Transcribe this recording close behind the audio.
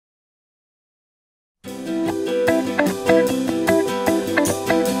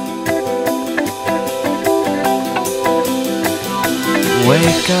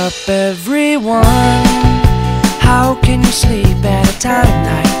up everyone. How can you sleep at a time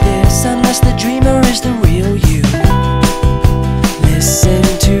like this unless the dreamer is the real you? Listen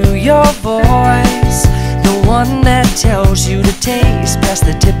to your voice, the one that tells you to taste past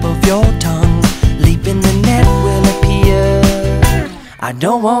the tip of your tongue. Leap in the net will appear. I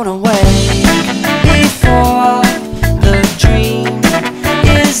don't wanna wait before the dream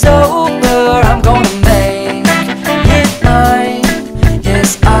is over. I'm gonna make it mine.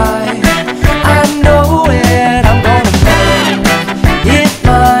 Yes, I know it. I'm gonna make it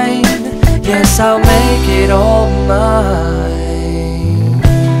mine. Yes, I'll make it all mine.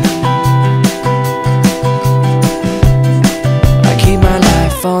 I keep my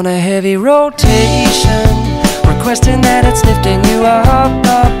life on a heavy rotation, requesting that it's lifting you up,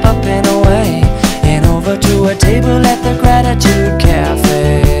 up, up and away, and over to a table at the Gratitude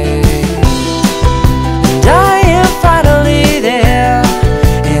Cafe. And I am finally there,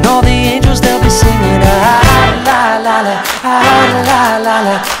 and all the angels, they'll be singing ah la la la, ah la la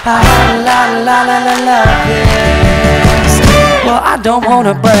la, ah la la la la la, yes. Well, I don't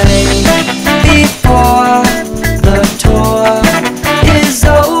wanna break before the tour is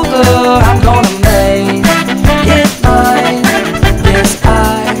over. I'm gonna make it mine. Yes,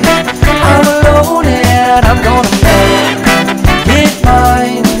 I'm alone and I'm gonna make it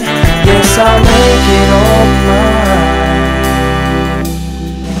mine. Yes, I'll make it all mine.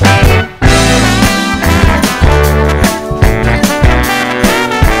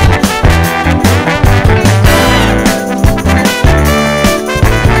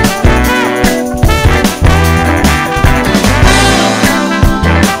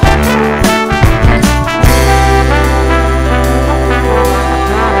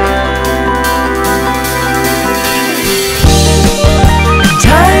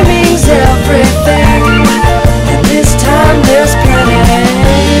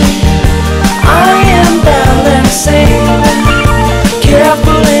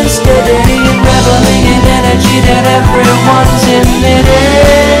 That everyone's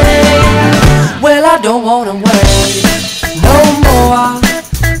emitting. Well, I don't wanna wait no more.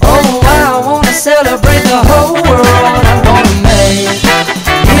 Oh, I wanna celebrate the whole world. I'm gonna make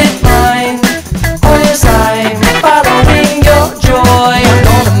it mine. Oh yes, I'm following your joy. I'm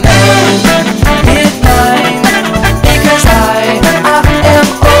gonna make it mine because I am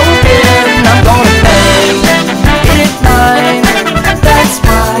open. I'm gonna make it mine. That's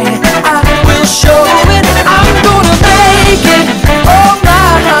why I will show it. I'm gonna make it all mine.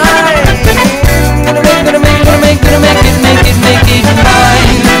 Gonna make it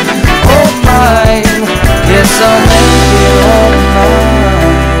mine. Oh mine. Yes, I'll make it all mine.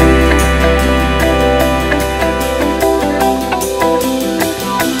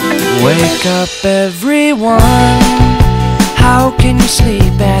 Wake up everyone. How can you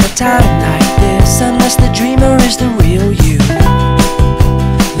sleep at a time like this unless the dreamer is the real you?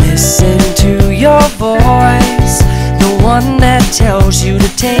 Listen to your voice, the one that tells you to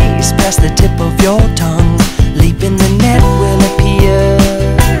taste past the tip of your tongue. Leap in the net will appear.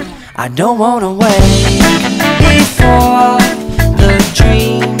 I don't wanna wait before the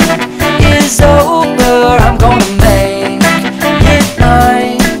dream is over. I'm gonna make it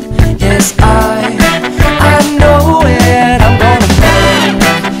mine. Yes, I know it. I'm gonna make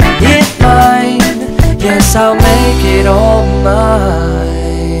it mine. Yes, I'll make it all mine.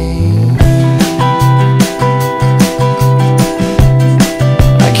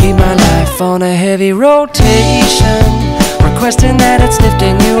 On a heavy rotation, requesting that it's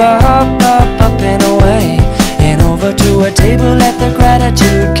lifting you up, up, up and away, and over to a table at the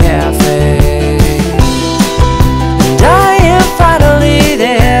Gratitude Cafe. And I am finally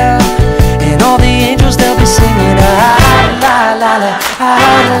there, and all the angels, they'll be singing ah la la la, ah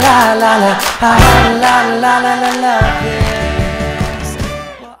la la la, ah la la la la la, yes.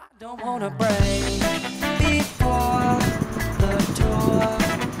 Well, I don't wanna break before the tour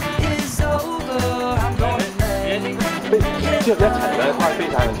is over. I'm gonna make it 之後一齊咧，翻去飛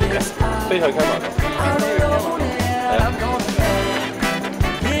太陽節嘅，飛去溪灣度。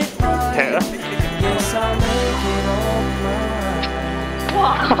踢啊！哇！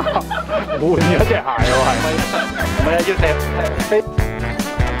換咗隻鞋喎，係咪？唔係啊，要踢飛。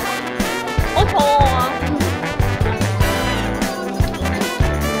我肚餓啊！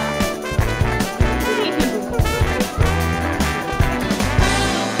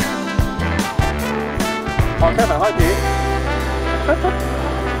哦，Kevin 開始。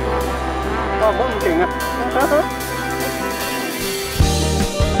哇，唔好咁勁啊！